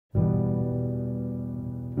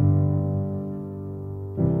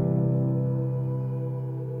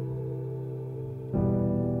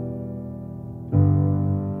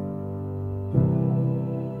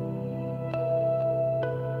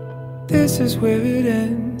this is where it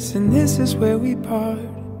ends, and this is where we part.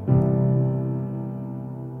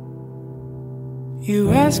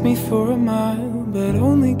 You asked me for a mile, but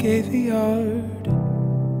only gave a yard.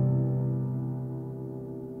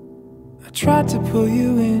 I tried to pull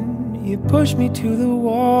you in, you pushed me to the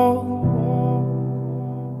wall.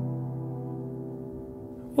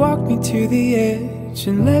 Walked me to the edge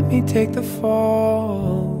and let me take the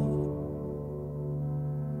fall.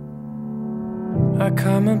 I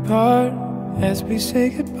come apart as we say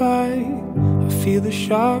goodbye. I feel the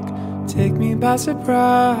shock take me by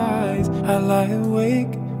surprise. I lie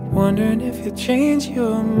awake wondering if you'll change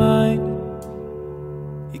your mind.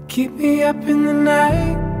 You keep me up in the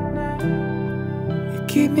night, you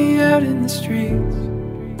keep me out in the streets.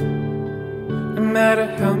 No matter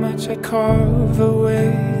how much I carve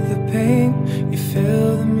away the pain, you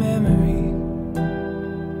fill the memory.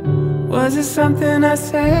 Was it something I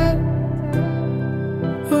said,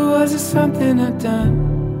 or was it something I'd done?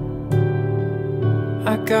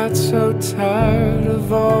 I got so tired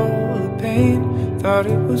of all the pain, thought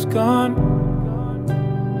it was gone.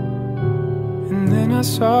 And then I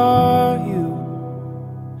saw you.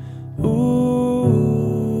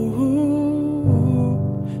 Ooh,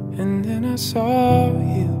 and then I saw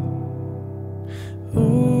you.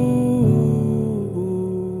 Ooh.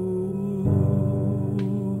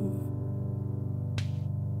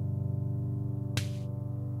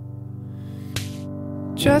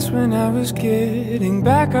 Just when I was getting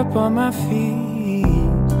back up on my feet,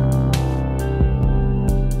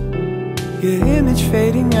 your image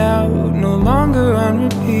fading out, no longer on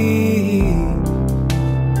repeat.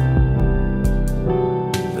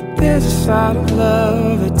 But there's a side of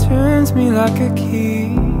love that turns me like a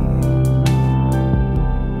key.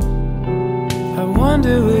 I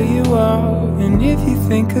wonder where you are and if you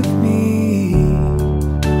think of me.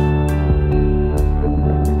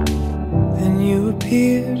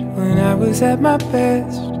 When I was at my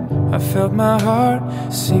best, I felt my heart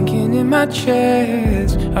sinking in my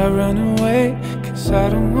chest. I run away, cause I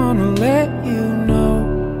don't wanna let you know.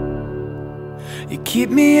 You keep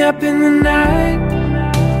me up in the night,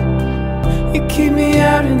 you keep me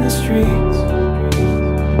out in the streets.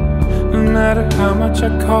 No matter how much I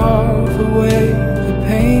carve away the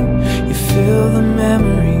pain, you fill the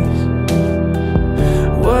memories.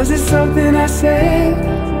 Was it something I said,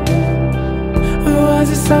 or was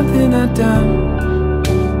it something I'd done?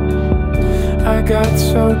 I got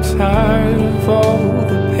so tired of all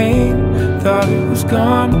the pain, thought it was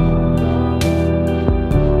gone.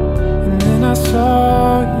 And then I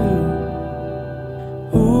saw you.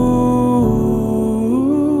 Ooh,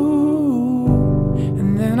 and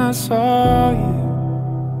then I saw you.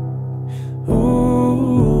 Ooh.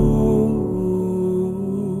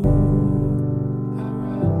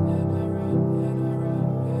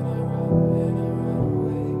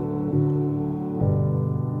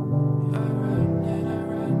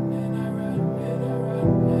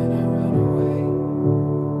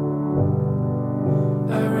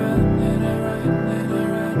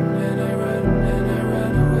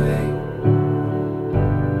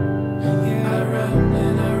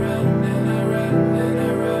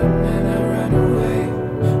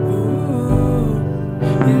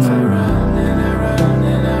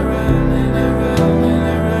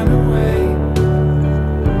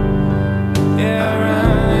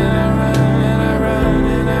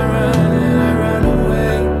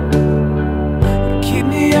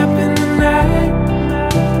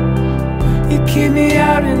 Keep me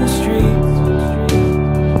out in the streets.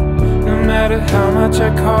 No matter how much I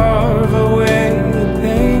carve away the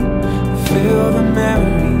pain, fill the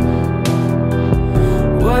memory.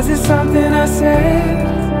 Was it something I said,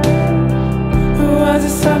 or was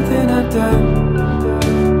it something I'd done?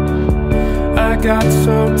 I got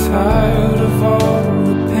so tired of all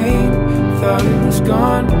the pain, thought it was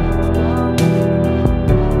gone.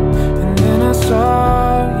 And then I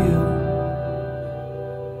saw you.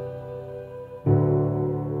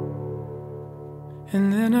 And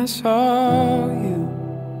then I saw you.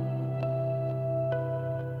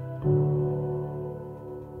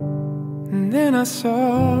 And then I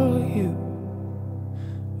saw you.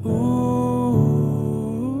 Ooh.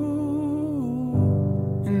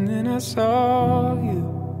 And then I saw you.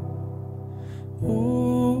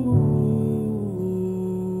 Ooh.